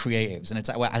like creatives, and it's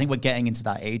I think we're getting into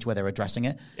that age where they're addressing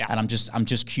it. And I'm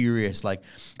just curious, like,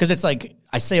 because it's like,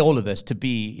 I say all of this to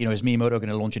be, you know, is Miyamoto going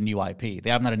to launch a new IP? They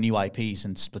haven't had a new IP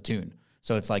since Splatoon.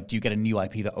 So it's like, do you get a new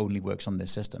IP that only works on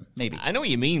this system? Maybe. I know what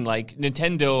you mean. Like,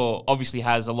 Nintendo obviously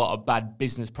has a lot of bad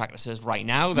business practices right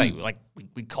now that like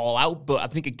we call out, but I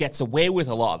think it gets away with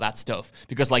a lot of that stuff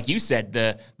because, like you said,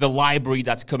 the library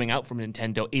that's coming out from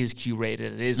Nintendo is curated.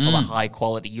 It is of a high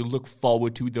quality. You look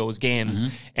forward to those games,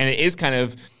 and it is kind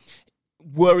of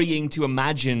worrying to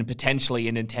imagine potentially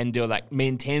a Nintendo that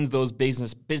maintains those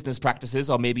business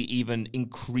practices, or maybe even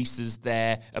increases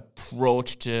their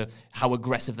approach to how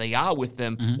aggressive they are with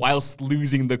them, whilst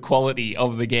losing the quality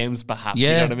of the games, perhaps. You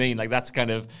know what I mean? Like, that's kind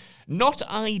of not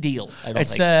ideal, I don't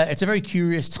think. It's a very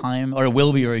curious time, or it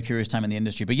will be a very curious time in the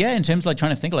industry. But yeah, in terms of like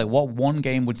trying to think like what one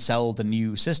game would sell the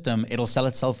new system, it'll sell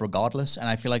itself regardless. And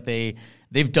I feel like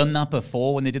they've done that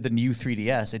before when they did the new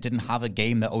 3DS. It didn't have a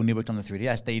game that only worked on the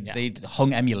 3DS. They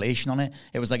hung emulation on it.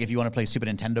 It was like, if you want to play Super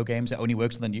Nintendo games, it only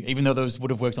works on the new, even though those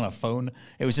would have worked on a phone.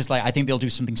 It was just like, I think they'll do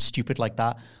something stupid like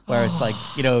that, where it's like,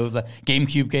 you know, the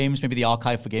GameCube games, maybe the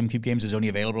archive for GameCube games is only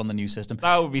available on the new system.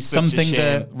 That would be such something a shame.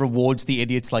 that rewards the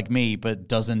idiots like me, but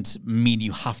doesn't mean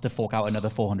you have to fork out another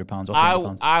 £400 or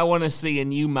 £300. I want to see a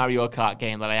new Mario Kart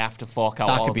game that I have to fork out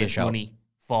all of this money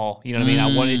for. You know what I mean?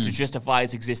 I want it to justify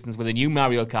its existence with a new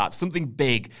Mario Kart, something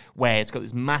big where it's got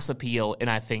this mass appeal, and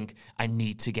I think I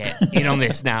need to get in on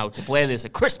this now to play this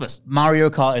at Christmas. Mario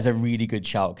Kart is a really good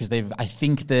shout, because I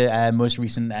think the most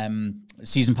recent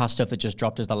season pass stuff that just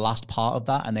dropped is the last part of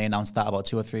that, and they announced that about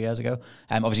 2 or 3 years ago.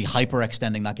 Obviously hyper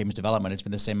extending that game's development. It's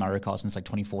been the same Mario Kart since like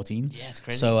 2014. Yeah, it's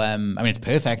crazy. So I mean, it's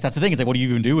perfect. That's the thing. It's like, what do you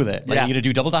even do with it? Like, you're gonna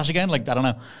do Double Dash again? Like, I don't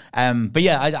know. But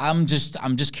yeah, I'm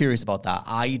just curious about that.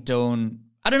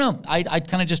 I don't know. I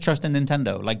kind of just trust in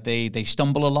Nintendo. Like they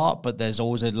stumble a lot, but there's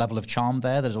always a level of charm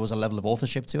there. There's always a level of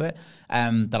authorship to it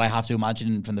that I have to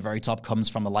imagine from the very top comes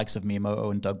from the likes of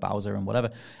Miyamoto and Doug Bowser and whatever.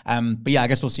 But yeah, I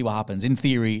guess we'll see what happens. In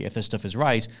theory, if this stuff is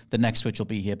right, the next Switch will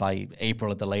be here by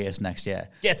April at the latest next year.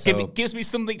 Yeah, it gives me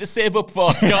something to save up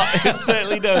for, Scott. It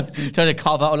certainly does. Trying to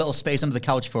carve out a little space under the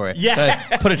couch for it.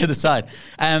 Yeah. Put it to the side.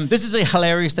 This is a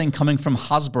hilarious thing coming from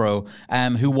Hasbro,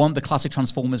 who want the classic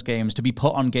Transformers games to be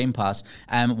put on Game Pass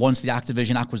once the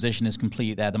Activision acquisition is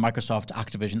complete, the Microsoft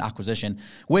Activision acquisition,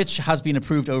 which has been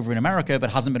approved over in America but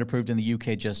hasn't been approved in the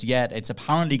UK just yet. It's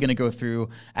apparently going to go through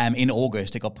in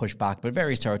August. It got pushed back, but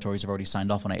various territories have already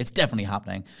signed off on it. It's definitely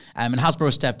happening. And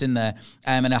Hasbro stepped in there,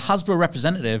 and a Hasbro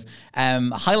representative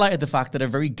highlighted the fact that a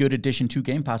very good addition to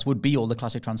Game Pass would be all the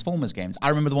classic Transformers games. I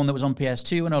remember the one that was on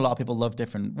PS2. I know a lot of people love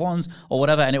different ones or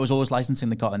whatever, and it was always licensing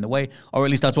that got in the way, or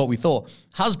at least that's what we thought.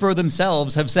 Hasbro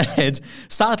themselves have said,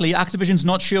 sadly, Activision's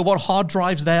not sure what hard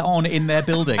drives they're on in their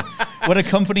building. When a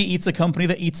company eats a company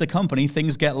that eats a company,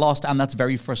 things get lost, and that's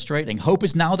very frustrating. Hope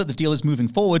is now that the deal is moving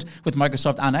forward with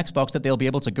Microsoft and Xbox that they'll be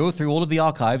able to go through all of the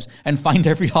archives and find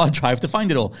every hard drive to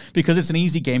find it all, because it's an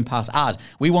easy Game Pass ad.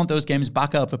 We want those games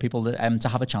back up for people that, to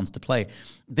have a chance to play.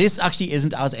 This actually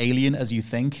isn't as alien as you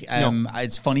think. No.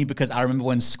 It's funny because I remember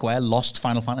when Square lost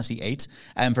Final Fantasy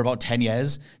VIII for about 10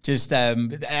 years. Just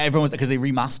everyone was, because they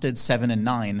remastered 7 and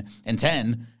 9 and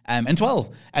 10 and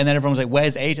 12. And then everyone was like,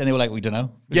 where's 8? And they were like, we don't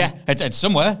know. It's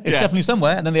somewhere. It's definitely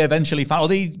somewhere. And then they eventually found, or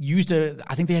they used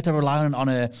I think they had to rely on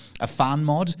a fan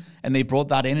mod, and they brought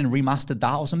that in and remastered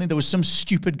that or something. There was some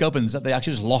stupid gubbins that they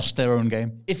actually just lost their own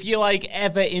game. If you're like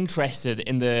ever interested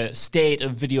in the state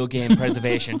of video game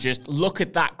preservation, just look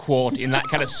at that quote, and that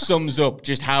kind of sums up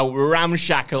just how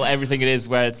ramshackle everything it is,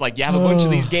 where it's like you have a bunch of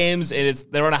these games and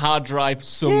they're on a hard drive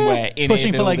somewhere in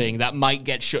a building that might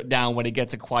get shut down when it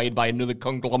gets acquired by another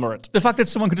conglomerate. The fact that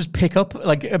someone could just pick up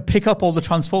all the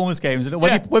Transformers games,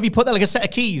 where have you put that, like a set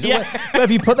of keys? Where have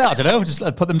you put that? I don't know. Just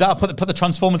put them down. Put the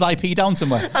Transformers IP down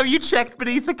somewhere. Have you checked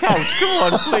beneath the couch?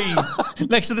 Come on, please.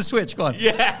 Next to the Switch. Go on.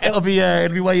 Yeah, it'll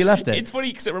be where you left it. It's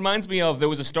funny because it reminds me of, there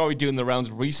was a story doing the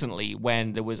rounds recently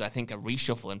when there was, I think, a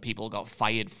reshuffle and people got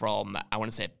fired from, I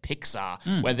want to say,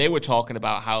 Pixar, where they were talking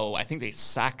about how I think they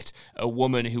sacked a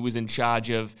woman who was in charge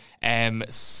of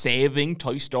saving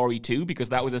Toy Story 2, because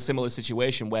that was a similar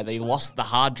situation where they lost the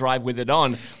hard drive with it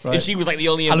on, and she was like the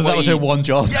only employee. That was her one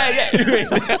job.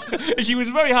 Yeah. She was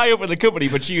very high up in the company,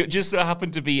 but she just so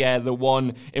happened to be the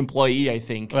one employee, I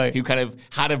think, who kind of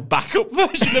had a backup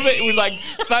version of it. It was like,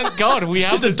 thank God we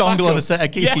have just a dongle on a set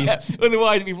of keys. Yeah.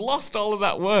 Otherwise, we've lost all of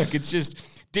that work. It's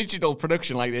just digital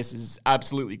production like this is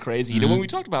absolutely crazy. You know, when we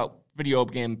talked about video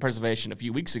game preservation a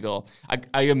few weeks ago,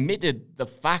 I omitted the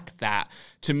fact that,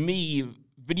 to me,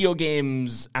 video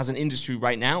games as an industry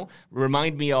right now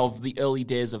remind me of the early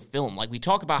days of film. Like, we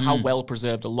talk about how well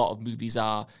preserved a lot of movies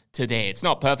are today. It's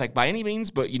not perfect by any means,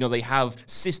 but, you know, they have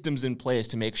systems in place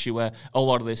to make sure a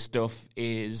lot of this stuff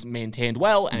is maintained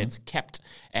well and it's kept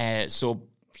so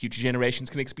future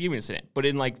generations can experience it. But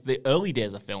in like the early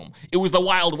days of film, it was the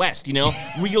Wild West, you know?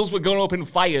 Reels were going up in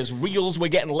fires, reels were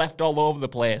getting left all over the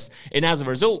place. And as a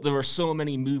result, there are so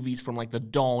many movies from like the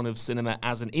dawn of cinema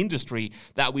as an industry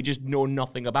that we just know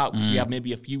nothing about, because we have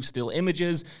maybe a few still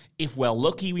images. If we're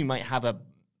lucky, we might have a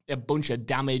bunch of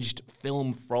damaged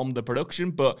film from the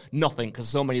production, but nothing, because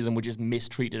so many of them were just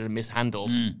mistreated and mishandled.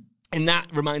 And that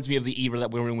reminds me of the era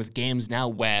that we're in with games now,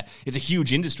 where it's a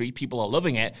huge industry, people are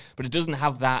loving it, but it doesn't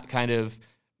have that kind of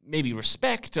maybe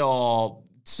respect, or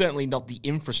certainly not the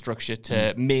infrastructure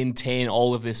to maintain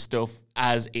all of this stuff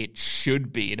as it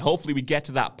should be. And hopefully we get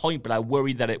to that point, but I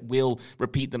worry that it will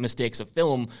repeat the mistakes of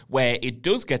film, where it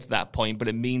does get to that point, but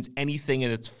it means anything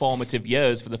in its formative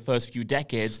years for the first few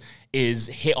decades is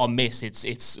hit or miss.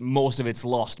 It's most of it's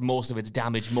lost, most of it's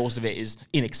damaged, most of it is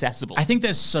inaccessible. I think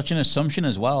there's such an assumption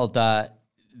as well that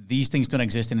these things don't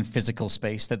exist in physical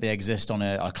space, that they exist on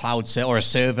a cloud or a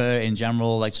server in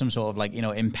general, like some sort of like, you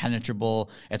know, impenetrable,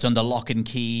 it's under lock and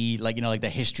key, like, you know, like the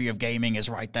history of gaming is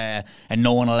right there and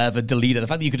no one will ever delete it. The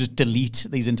fact that you could just delete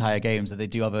these entire games, that they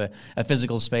do have a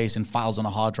physical space and files on a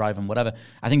hard drive and whatever.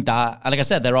 I think that, like I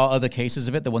said, there are other cases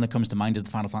of it. The one that comes to mind is the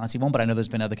Final Fantasy one, but I know there's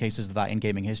been other cases of that in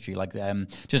gaming history, like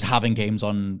just having games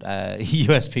on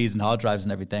USBs and hard drives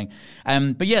and everything.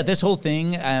 But yeah, this whole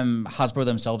thing, Hasbro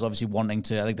themselves obviously wanting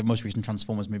to, I think the most recent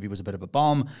Transformers movie was a bit of a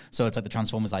bomb, so it's like the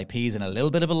Transformers IPs in a little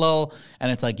bit of a lull,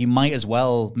 and it's like you might as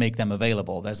well make them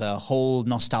available. There's a whole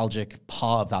nostalgic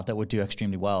part of that would do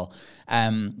extremely well.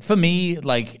 For me,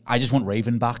 like, I just want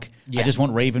Raven back. I just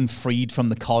want Raven freed from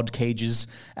the COD cages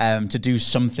to do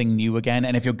something new again.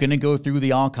 And if you're going to go through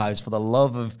the archives, for the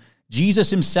love of Jesus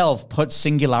himself put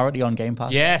Singularity on Game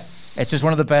Pass. Yes. It's just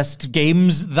one of the best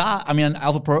games that, I mean,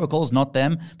 Alpha Protocol's not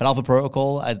them, but Alpha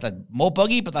Protocol is more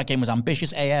buggy, but that game was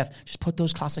ambitious AF. Just put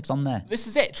those classics on there. This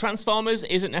is it. Transformers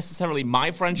isn't necessarily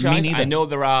my franchise. I know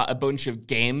there are a bunch of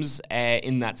games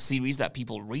in that series that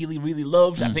people really, really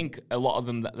loved. I think a lot of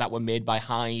them that were made by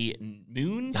High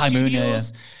Moon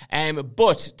Studios.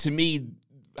 But to me,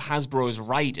 Hasbro is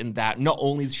right in that not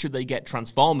only should they get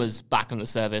Transformers back on the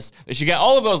service, they should get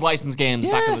all of those licensed games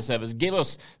back on the service. Give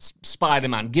us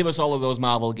Spider-Man, give us all of those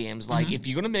Marvel games. Like, if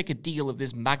you're going to make a deal of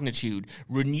this magnitude,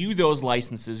 renew those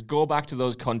licenses, go back to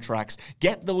those contracts,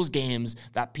 get those games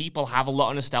that people have a lot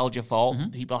of nostalgia for,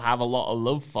 people have a lot of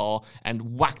love for,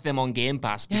 and whack them on Game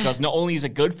Pass. Because not only is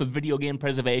it good for video game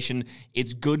preservation,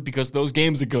 it's good because those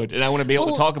games are good. And I want to be able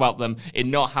to talk about them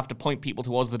and not have to point people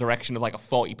towards the direction of like a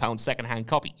 £40 secondhand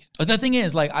copy. The thing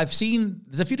is, like,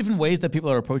 there's a few different ways that people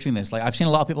are approaching this. Like, I've seen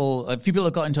a few people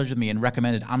have got in touch with me and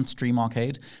recommended Antstream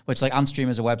Arcade, which, like, Antstream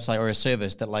is a website or a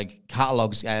service that, like,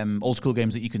 catalogs old school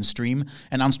games that you can stream.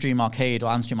 And Antstream Arcade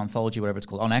or Antstream Anthology, whatever it's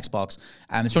called, on Xbox,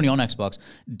 and it's only on Xbox,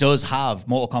 does have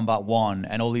Mortal Kombat 1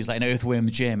 and all these, like, an Earthworm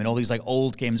Jim and all these, like,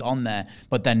 old games on there,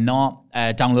 but they're not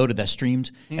downloaded, they're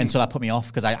streamed. And so that put me off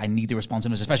because I need the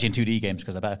responsiveness, especially in 2D games,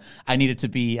 because I need it to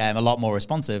be a lot more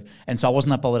responsive. And so I wasn't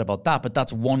that bothered about that, but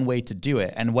that's one way to do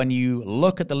it. And when you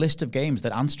look at the list of games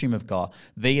that Antstream have got,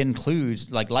 they include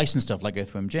like licensed stuff like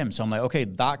Earthworm Jim. So I'm like, okay,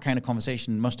 that kind of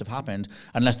conversation must have happened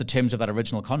unless the terms of that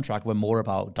original contract were more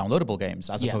about downloadable games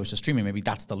as opposed to streaming. Maybe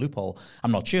that's the loophole.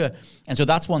 I'm not sure. And so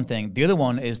that's one thing. The other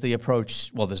one is the approach,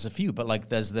 well, there's a few, but like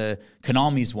there's the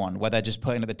Konami's one where they're just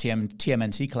putting the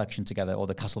TMNT collection together or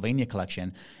the Castlevania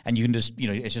collection, and you can just,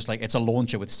 it's just like, it's a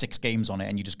launcher with 6 games on it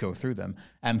and you just go through them.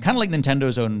 Kind of like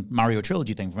Nintendo's own Mario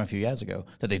Trilogy thing from a few years ago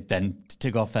that they then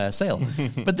took off sale.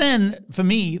 But then, for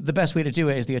me, the best way to do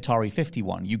it is the Atari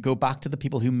 51. You go back to the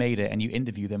people who made it and you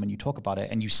interview them and you talk about it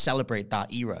and you celebrate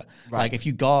that era. Right. Like, if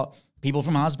you got people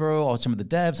from Hasbro or some of the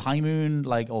devs, High Moon,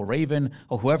 like, or Raven,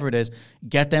 or whoever it is,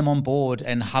 get them on board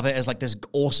and have it as like this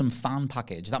awesome fan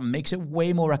package that makes it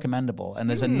way more recommendable. And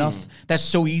there's enough that's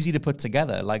so easy to put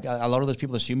together. Like, a lot of those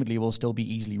people assumedly will still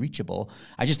be easily reachable.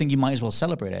 I just think you might as well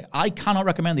celebrate it. I cannot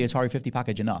recommend the Atari 50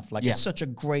 package enough. Like, it's such a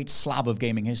great slab of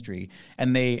gaming history,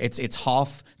 and it's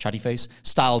half chatty face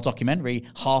style documentary,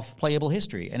 half playable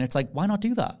history. And it's like, why not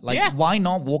do that? Like, why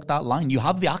not walk that line? You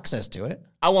have the access to it.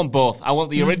 I want both. I want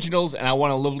the originals, and I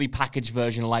want a lovely packaged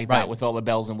version like that with all the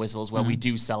bells and whistles where we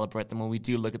do celebrate them, and we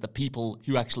do look at the people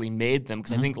who actually made them.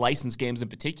 Because I think licensed games in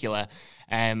particular,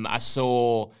 I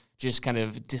saw just kind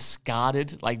of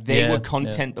discarded. Like, they were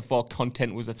content before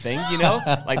content was a thing,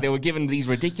 Like, they were given these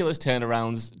ridiculous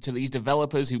turnarounds to these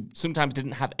developers who sometimes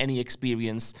didn't have any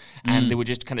experience, and they were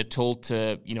just kind of told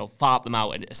to, fart them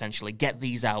out and essentially get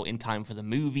these out in time for the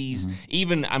movies.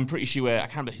 Even, I'm pretty sure, I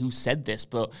can't remember who said this,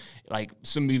 but like,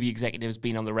 some movie executives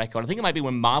being on the record, I think it might be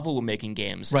when Marvel were making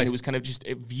games, and it was kind of just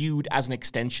viewed as an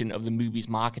extension of the movie's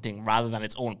marketing rather than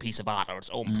its own piece of art or its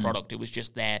own product. It was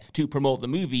just there to promote the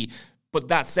movie. But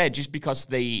that said, just because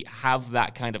they have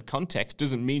that kind of context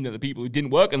doesn't mean that the people who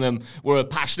didn't work on them were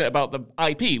passionate about the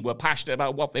IP, were passionate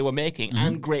about what they were making.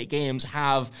 And great games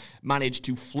have managed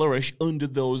to flourish under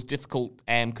those difficult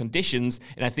conditions.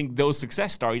 And I think those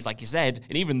success stories, like you said,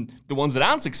 and even the ones that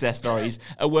aren't success stories,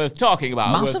 are worth talking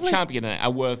about, are worth championing,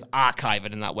 are worth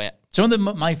archiving in that way. Some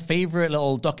of my favorite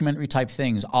little documentary type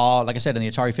things are, like I said, in the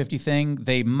Atari 50 thing,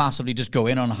 they massively just go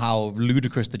in on how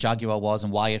ludicrous the Jaguar was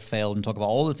and why it failed, and talk about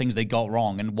all the things they got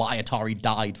wrong and why Atari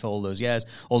died for all those years,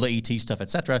 all the ET stuff,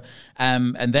 etc.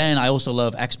 And then I also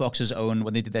love Xbox's own,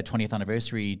 when they did their 20th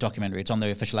anniversary documentary, it's on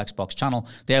their official Xbox channel,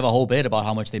 they have a whole bit about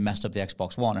how much they messed up the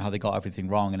Xbox One and how they got everything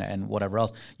wrong and whatever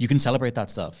else. You can celebrate that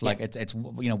stuff. Like, it's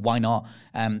why not?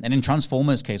 And in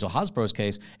Transformers' case or Hasbro's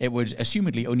case, it would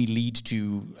assumedly only lead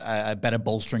to a better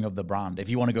bolstering of the brand. If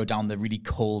you want to go down the really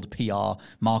cold PR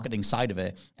marketing side of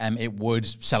it, it would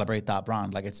celebrate that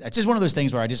brand. Like, it's just one of those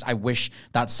things where I wish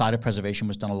that side of preservation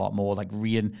was done a lot more. Like,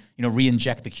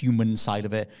 re-inject the human side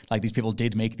of it. Like, these people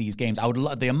did make these games. I would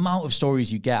love the amount of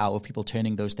stories you get out of people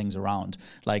turning those things around.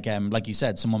 Like you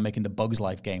said, someone making the Bugs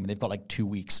Life game, and they've got like 2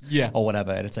 weeks or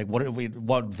whatever. And it's like,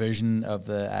 what version of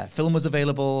the film was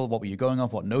available? What were you going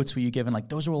off? What notes were you given? Like,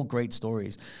 those are all great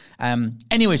stories.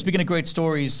 Anyway, speaking of great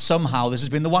stories, somehow this has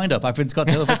been the wind-up. I've been Scott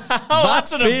Tilford.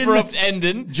 That's an abrupt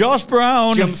ending. Josh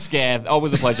Brown. Jump scare.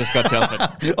 Always a pleasure, Scott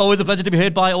Tilford. Always a pleasure to be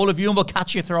heard by all of you, and we'll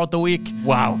catch you throughout the week.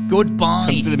 Wow. Goodbye.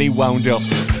 Consider me wound up.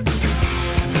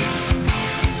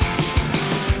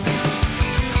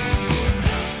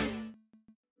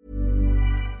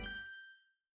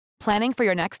 Planning for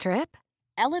your next trip?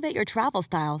 Elevate your travel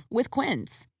style with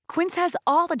Quince. Quince has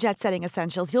all the jet-setting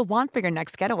essentials you'll want for your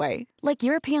next getaway, like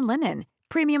European linen,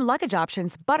 premium luggage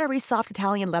options, buttery soft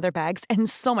Italian leather bags, and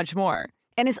so much more.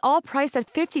 And is all priced at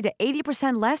 50 to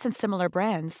 80% less than similar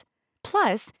brands.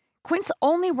 Plus, Quince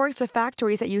only works with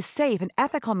factories that use safe and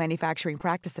ethical manufacturing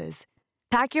practices.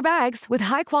 Pack your bags with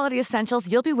high-quality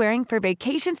essentials you'll be wearing for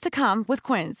vacations to come with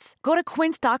Quince. Go to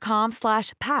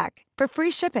quince.com/pack for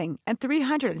free shipping and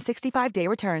 365-day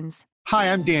returns.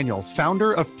 Hi, I'm Daniel,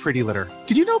 founder of Pretty Litter.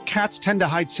 Did you know cats tend to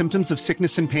hide symptoms of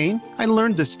sickness and pain? I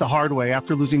learned this the hard way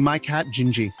after losing my cat,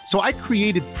 Gingy. So I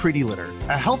created Pretty Litter,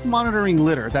 a health monitoring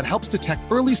litter that helps detect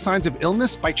early signs of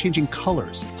illness by changing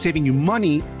colors, saving you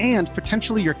money and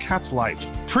potentially your cat's life.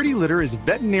 Pretty Litter is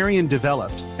veterinarian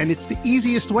developed, and it's the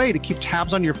easiest way to keep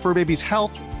tabs on your fur baby's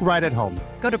health right at home.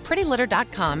 Go to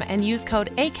prettylitter.com and use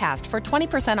code ACAST for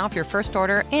 20% off your first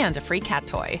order and a free cat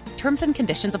toy. Terms and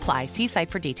conditions apply. See site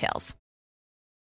for details.